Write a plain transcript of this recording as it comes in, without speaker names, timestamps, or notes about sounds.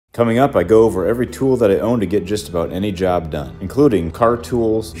Coming up, I go over every tool that I own to get just about any job done, including car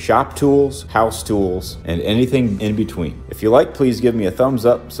tools, shop tools, house tools, and anything in between. If you like, please give me a thumbs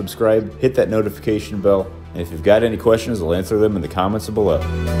up, subscribe, hit that notification bell, and if you've got any questions, I'll answer them in the comments below.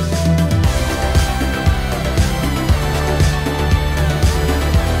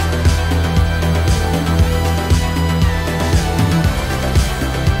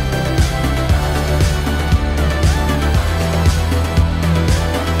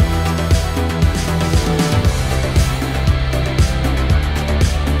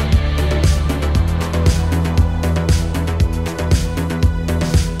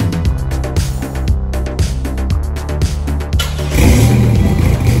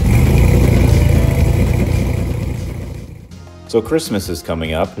 So Christmas is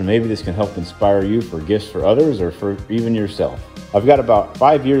coming up, and maybe this can help inspire you for gifts for others or for even yourself. I've got about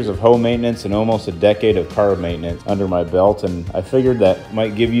 5 years of home maintenance and almost a decade of car maintenance under my belt, and I figured that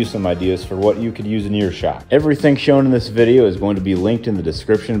might give you some ideas for what you could use in your shop. Everything shown in this video is going to be linked in the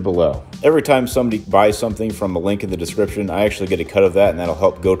description below. Every time somebody buys something from a link in the description, I actually get a cut of that, and that'll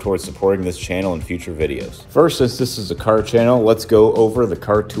help go towards supporting this channel in future videos. First, since this is a car channel, let's go over the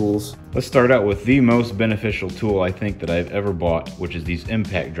car tools. Let's start out with the most beneficial tool I think that I've ever bought, which is these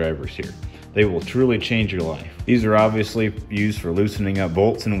impact drivers here. They will truly change your life. These are obviously used for loosening up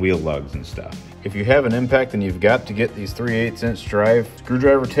bolts and wheel lugs and stuff. If you have an impact, then you've got to get these 3/8" drive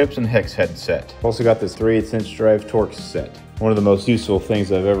screwdriver tips and hex head set. Also got this 3/8" drive Torx set. One of the most useful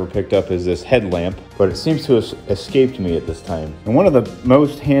things I've ever picked up is this headlamp, but it seems to have escaped me at this time. And one of the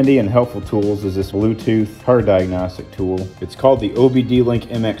most handy and helpful tools is this Bluetooth car diagnostic tool. It's called the OBD-Link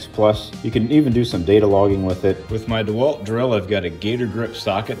MX Plus. You can even do some data logging with it. With my DeWalt drill, I've got a gator grip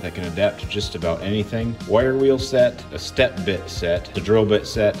socket that can adapt to just about anything. Wire wheel set, a step bit set, a drill bit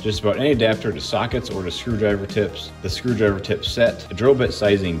set, just about any adapter to sockets or to screwdriver tips, the screwdriver tip set, a drill bit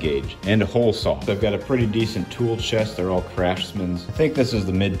sizing gauge, and a hole saw. So I've got a pretty decent tool chest. They're all Craftsman's. I think this is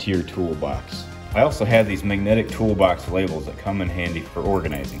the mid-tier toolbox. I also have these magnetic toolbox labels that come in handy for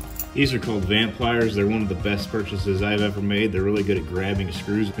organizing. These are called vamp pliers. They're one of the best purchases I've ever made. They're really good at grabbing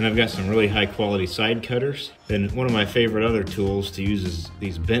screws. And I've got some really high quality side cutters. Then one of my favorite other tools to use is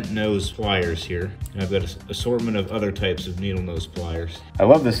these bent nose pliers here. And I've got an assortment of other types of needle nose pliers. I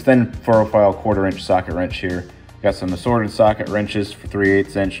love this thin profile 1/4" socket wrench here. Got some assorted socket wrenches for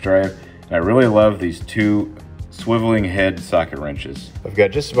 3/8" drive. And I really love these two swiveling head socket wrenches. I've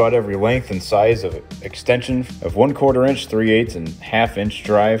got just about every length and size of extension of 1/4", 3/8", and 1/2"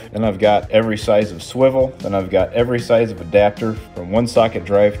 drive. Then I've got every size of swivel. Then I've got every size of adapter from one socket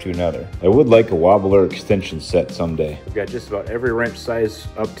drive to another. I would like a wobbler extension set someday. I've got just about every wrench size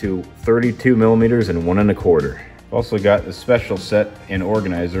up to 32 millimeters and 1 1/4. I've also got a special set and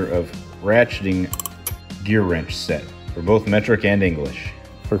organizer of ratcheting gear wrench set for both metric and English.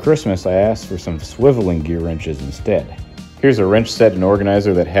 For Christmas, I asked for some swiveling gear wrenches instead. Here's a wrench set and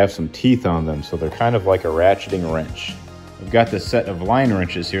organizer that have some teeth on them, so they're kind of like a ratcheting wrench. I've got this set of line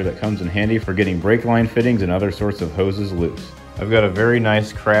wrenches here that comes in handy for getting brake line fittings and other sorts of hoses loose. I've got a very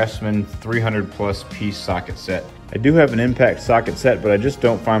nice Craftsman 300+ piece socket set. I do have an impact socket set, but I just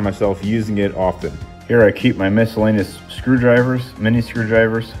don't find myself using it often. Here I keep my miscellaneous screwdrivers, mini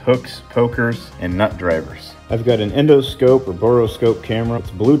screwdrivers, hooks, pokers, and nut drivers. I've got an endoscope or boroscope camera. It's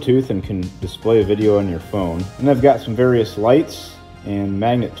Bluetooth and can display a video on your phone. And I've got some various lights and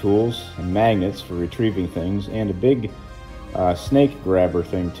magnet tools and magnets for retrieving things, and a big snake grabber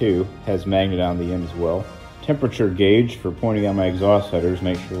thing too. Has magnet on the end as well. Temperature gauge for pointing on my exhaust headers,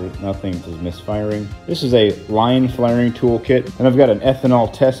 make sure nothing is misfiring. This is a line flaring toolkit. And I've got an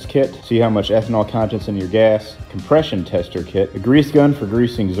ethanol test kit, see how much ethanol content's in your gas, compression tester kit, a grease gun for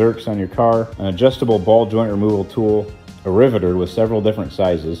greasing zerks on your car, an adjustable ball joint removal tool, a riveter with several different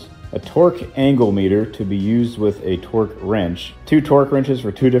sizes, a torque angle meter to be used with a torque wrench, 2 torque wrenches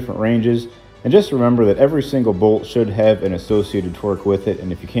for 2 different ranges. And just remember that every single bolt should have an associated torque with it,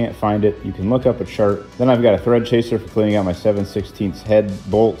 and if you can't find it, you can look up a chart. Then I've got a thread chaser for cleaning out my 7/16 head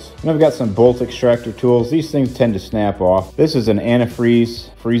bolts. And I've got some bolt extractor tools. These things tend to snap off. This is an antifreeze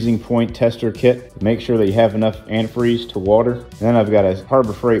freezing point tester kit. Make sure that you have enough antifreeze to water. And then I've got a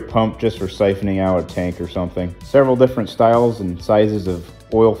Harbor Freight pump just for siphoning out a tank or something. Several different styles and sizes of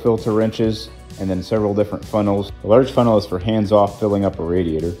oil filter wrenches, and then several different funnels. The large funnel is for hands-off filling up a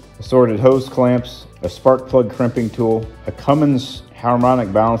radiator. Assorted hose clamps, a spark plug crimping tool, a Cummins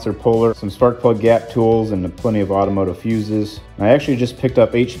harmonic balancer puller, some spark plug gap tools, and plenty of automotive fuses. And I actually just picked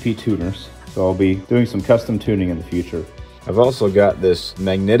up HP tuners, so I'll be doing some custom tuning in the future. I've also got this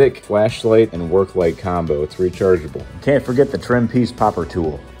magnetic flashlight and work light combo. It's rechargeable. Can't forget the trim piece popper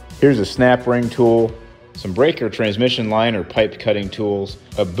tool. Here's a snap ring tool, some brake or transmission line or pipe cutting tools,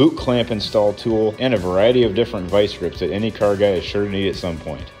 a boot clamp install tool, and a variety of different vice grips that any car guy is sure to need at some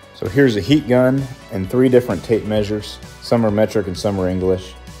point. So here's a heat gun and 3 different tape measures. Some are metric and some are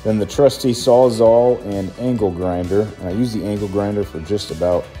English. Then the trusty Sawzall and angle grinder, and I use the angle grinder for just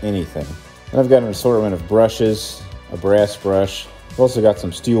about anything. And I've got an assortment of brushes, a brass brush. I've also got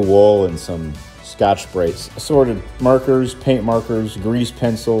some steel wool and some Scotch-Brites, assorted markers, paint markers, grease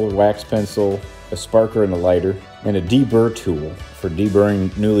pencil, wax pencil, a sparker and a lighter, and a deburr tool for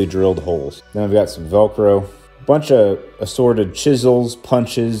deburring newly drilled holes. Then I've got some Velcro, a bunch of assorted chisels,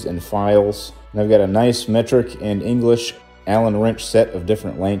 punches, and files. And I've got a nice metric and English Allen wrench set of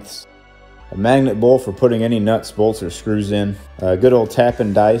different lengths, a magnet bowl for putting any nuts, bolts, or screws in, a good old tap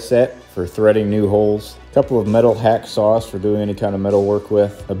and die set for threading new holes, a couple of metal hack saws for doing any kind of metal work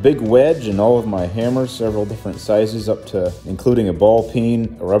with, a big wedge and all of my hammers, several different sizes up to including a ball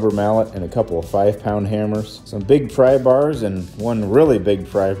peen, a rubber mallet, and a couple of 5-pound hammers, some big pry bars and one really big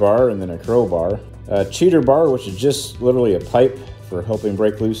pry bar and then a crowbar, a cheater bar, which is just literally a pipe for helping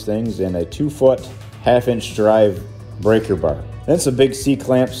break loose things, and a 2-foot 1/2-inch drive breaker bar. Then some big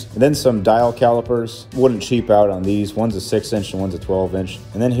C-clamps, and then some dial calipers. Wouldn't cheap out on these. One's a 6-inch and one's a 12-inch.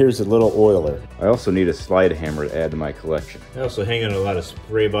 And then here's a little oiler. I also need a slide hammer to add to my collection. I also hang on a lot of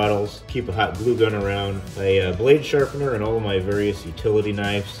spray bottles, keep a hot glue gun around, a blade sharpener, and all of my various utility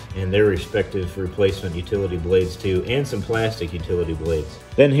knives, and their respective replacement utility blades too, and some plastic utility blades.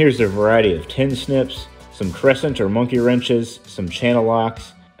 Then here's a variety of tin snips, some crescent or monkey wrenches, some channel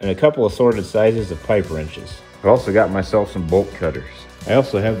locks, and a couple assorted sizes of pipe wrenches. I've also got myself some bolt cutters. I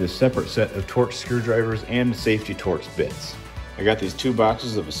also have this separate set of Torx screwdrivers and safety Torx bits. I got these 2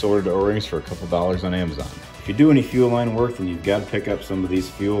 boxes of assorted O-rings for a couple dollars on Amazon. If you do any fuel line work, then you've got to pick up some of these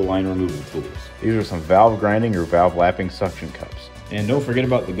fuel line removal tools. These are some valve grinding or valve lapping suction cups. And don't forget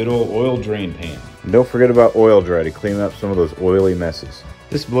about the good old oil drain pan. And don't forget about oil dry to clean up some of those oily messes.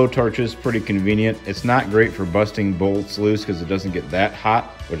 This blowtorch is pretty convenient. It's not great for busting bolts loose because it doesn't get that hot,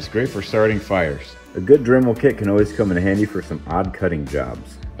 but it's great for starting fires. A good Dremel kit can always come in handy for some odd cutting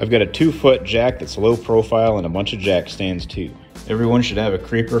jobs. I've got a 2-foot jack that's low profile and a bunch of jack stands too. Everyone should have a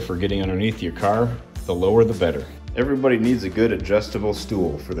creeper for getting underneath your car. The lower the better. Everybody needs a good adjustable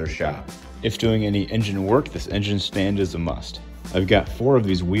stool for their shop. If doing any engine work, this engine stand is a must. I've got 4 of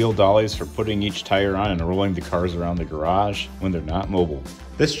these wheel dollies for putting each tire on and rolling the cars around the garage when they're not mobile.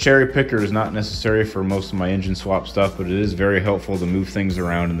 This cherry picker is not necessary for most of my engine swap stuff, but it is very helpful to move things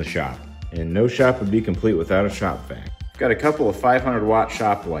around in the shop. And no shop would be complete without a shop vac. I've got a couple of 500-watt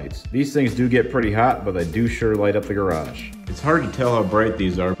shop lights. These things do get pretty hot, but they do sure light up the garage. It's hard to tell how bright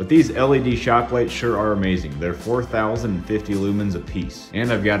these are, but these LED shop lights sure are amazing. They're 4,050 lumens a piece.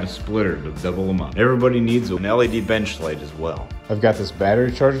 And I've got a splitter to double them up. Everybody needs an LED bench light as well. I've got this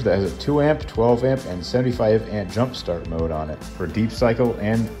battery charger that has a 2-amp, 12-amp, and 75-amp jump start mode on it for deep cycle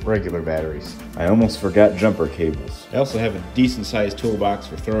and regular batteries. I almost forgot jumper cables. I also have a decent sized toolbox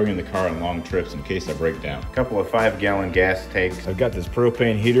for throwing in the car on long trips in case I break down. A couple of 5-gallon gas tanks. I've got this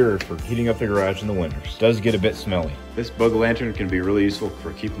propane heater for heating up the garage in the winters. It does get a bit smelly. This bug lantern can be really useful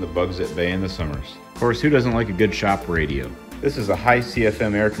for keeping the bugs at bay in the summers. Of course, who doesn't like a good shop radio? This is a high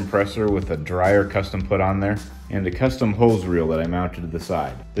CFM air compressor with a dryer custom put on there and a custom hose reel that I mounted to the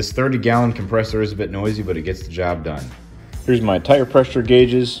side. This 30-gallon compressor is a bit noisy, but it gets the job done. Here's my tire pressure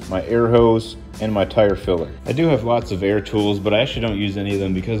gauges, my air hose, and my tire filler. I do have lots of air tools, but I actually don't use any of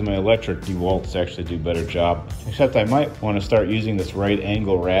them because my electric DeWalt's actually do a better job, except I might want to start using this right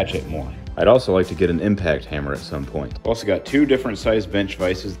angle ratchet more. I'd also like to get an impact hammer at some point. I've also got 2 different size bench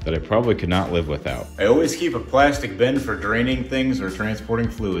vices that I probably could not live without. I always keep a plastic bin for draining things or transporting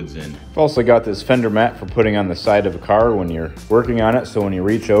fluids in. I've also got this fender mat for putting on the side of a car when you're working on it, so when you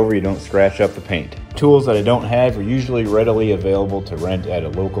reach over you don't scratch up the paint. Tools that I don't have are usually readily available to rent at a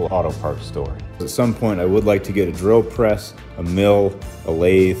local auto parts store. At some point I would like to get a drill press, a mill, a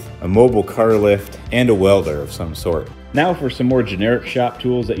lathe, a mobile car lift, and a welder of some sort. Now for some more generic shop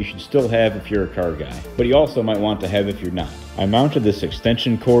tools that you should still have if you're a car guy, but you also might want to have if you're not. I mounted this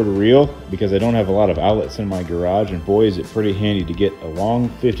extension cord reel because I don't have a lot of outlets in my garage, and boy is it pretty handy to get a long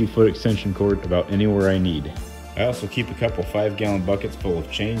 50-foot extension cord about anywhere I need. I also keep a couple 5-gallon buckets full of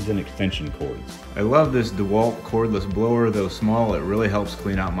chains and extension cords. I love this DeWalt cordless blower. Though small, it really helps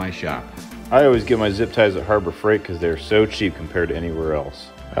clean out my shop. I always get my zip ties at Harbor Freight because they're so cheap compared to anywhere else.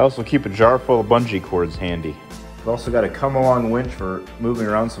 I also keep a jar full of bungee cords handy. I've also got a come-along winch for moving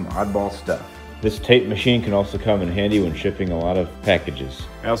around some oddball stuff. This tape machine can also come in handy when shipping a lot of packages.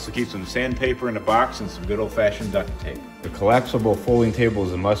 I also keep some sandpaper in a box and some good old-fashioned duct tape. A collapsible folding table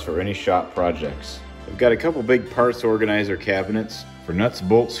is a must for any shop projects. I've got a couple big parts organizer cabinets, for nuts,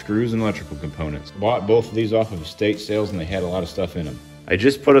 bolts, screws, and electrical components. Bought both of these off of estate sales and they had a lot of stuff in them. I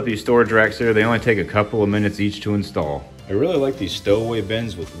just put up these storage racks here. They only take a couple of minutes each to install. I really like these stowaway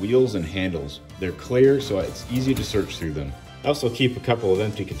bins with wheels and handles. They're clear, so it's easy to search through them. I also keep a couple of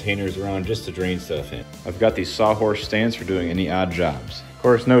empty containers around just to drain stuff in. I've got these sawhorse stands for doing any odd jobs. Of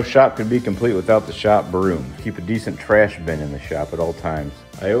course, no shop could be complete without the shop broom. Keep a decent trash bin in the shop at all times.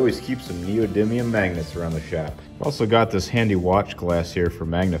 I always keep some neodymium magnets around the shop. I've also got this handy watch glass here for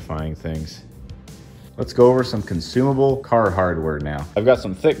magnifying things. Let's go over some consumable car hardware now. I've got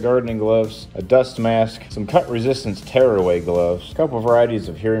some thick gardening gloves, a dust mask, some cut resistance tearaway gloves, a couple varieties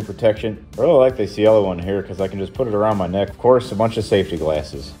of hearing protection. I really like this yellow one here because I can just put it around my neck. Of course, a bunch of safety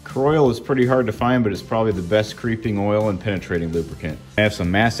glasses. Car is pretty hard to find, but it's probably the best creeping oil and penetrating lubricant. I have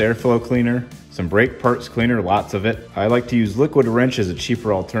some mass airflow cleaner, some brake parts cleaner, lots of it. I like to use liquid wrench as a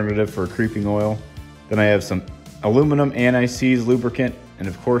cheaper alternative for creeping oil. Then I have some aluminum anti-seize lubricant, and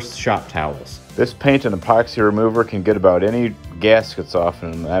of course, shop towels. This paint and epoxy remover can get about any gaskets off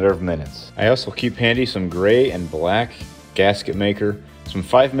in a matter of minutes. I also keep handy some gray and black gasket maker, some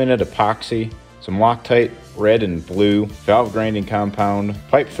 5-minute epoxy, some Loctite red and blue, valve grinding compound,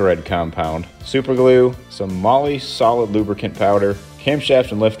 pipe thread compound, super glue, some Moly solid lubricant powder,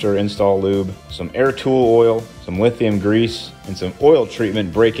 camshaft and lifter install lube, some air tool oil, some lithium grease, and some oil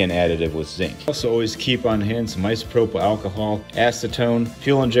treatment break-in additive with zinc. Also always keep on hand some isopropyl alcohol, acetone,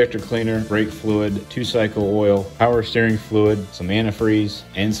 fuel injector cleaner, brake fluid, 2-cycle oil, power steering fluid, some antifreeze,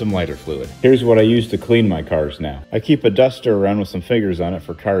 and some lighter fluid. Here's what I use to clean my cars now. I keep a duster around with some fingers on it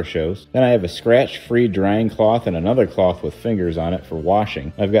for car shows. Then I have a scratch-free drying cloth and another cloth with fingers on it for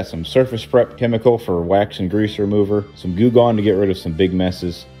washing. I've got some surface prep chemical for wax and grease remover, some Goo Gone to get rid of some big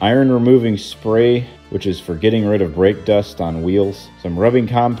messes, iron removing spray, which is for getting rid of brake dust on wheels, some rubbing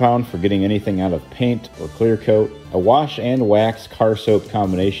compound for getting anything out of paint or clear coat, a wash and wax car soap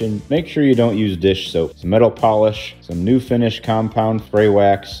combination. Make sure you don't use dish soap, some metal polish, some new finish compound, spray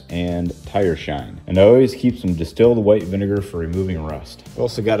wax, and tire shine. And I always keep some distilled white vinegar for removing rust. I've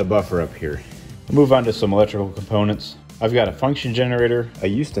also got a buffer up here. We'll move on to some electrical components. I've got a function generator. I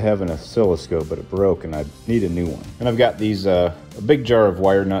used to have an oscilloscope, but it broke and I need a new one. And I've got these, a big jar of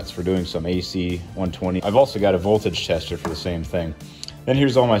wire nuts for doing some AC 120. I've also got a voltage tester for the same thing. Then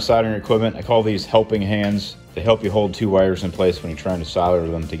here's all my soldering equipment. I call these helping hands. They help you hold 2 wires in place when you're trying to solder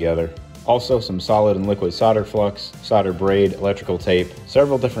them together. Also some solid and liquid solder flux, solder braid, electrical tape,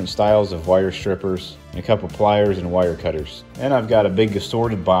 several different styles of wire strippers, and a couple pliers and wire cutters. And I've got a big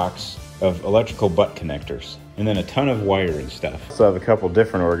assorted box of electrical butt connectors, and then a ton of wire and stuff. Also have a couple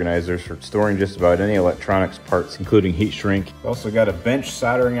different organizers for storing just about any electronics parts, including heat shrink. Also got a bench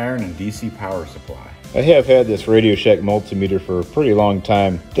soldering iron and DC power supply. I have had this Radio Shack multimeter for a pretty long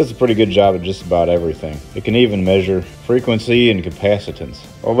time. It does a pretty good job of just about everything. It can even measure frequency and capacitance.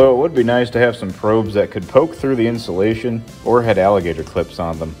 Although it would be nice to have some probes that could poke through the insulation or had alligator clips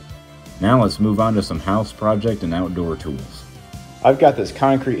on them. Now let's move on to some house project and outdoor tools. I've got this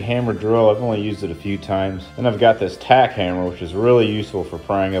concrete hammer drill. I've only used it a few times. And I've got this tack hammer, which is really useful for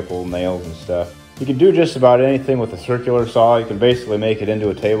prying up old nails and stuff. You can do just about anything with a circular saw. You can basically make it into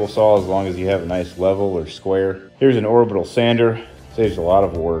a table saw as long as you have a nice level or square. Here's an orbital sander. Saves a lot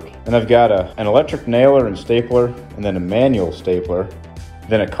of work. And I've got an electric nailer and stapler, and then a manual stapler,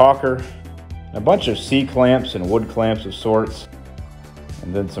 then a caulker, a bunch of C-clamps and wood clamps of sorts,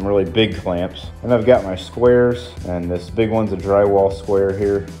 and then some really big clamps. And I've got my squares, and this big one's a drywall square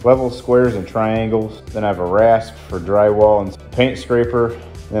here. Level squares and triangles. Then I have a rasp for drywall and paint scraper.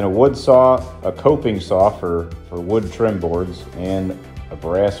 Then a wood saw, a coping saw for wood trim boards, and a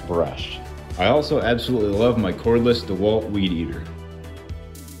brass brush. I also absolutely love my cordless DeWalt weed eater.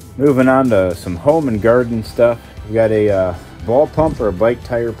 Moving on to some home and garden stuff. We got a ball pump or a bike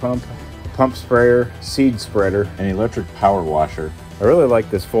tire pump, a pump sprayer, seed spreader, and electric power washer. I really like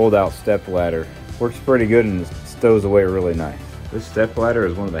this fold-out step ladder. Works pretty good and stows away really nice. This step ladder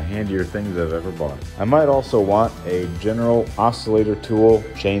is one of the handier things I've ever bought. I might also want a general oscillator tool,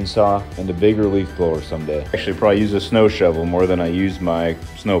 chainsaw, and a bigger leaf blower someday. Actually, probably use a snow shovel more than I use my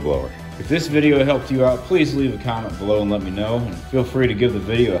snow blower. If this video helped you out, please leave a comment below and let me know. And feel free to give the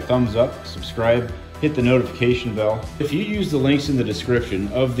video a thumbs up, subscribe, hit the notification bell. If you use the links in the description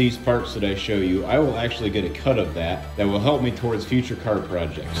of these parts that I show you, I will actually get a cut of that will help me towards future car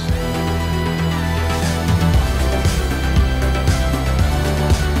projects.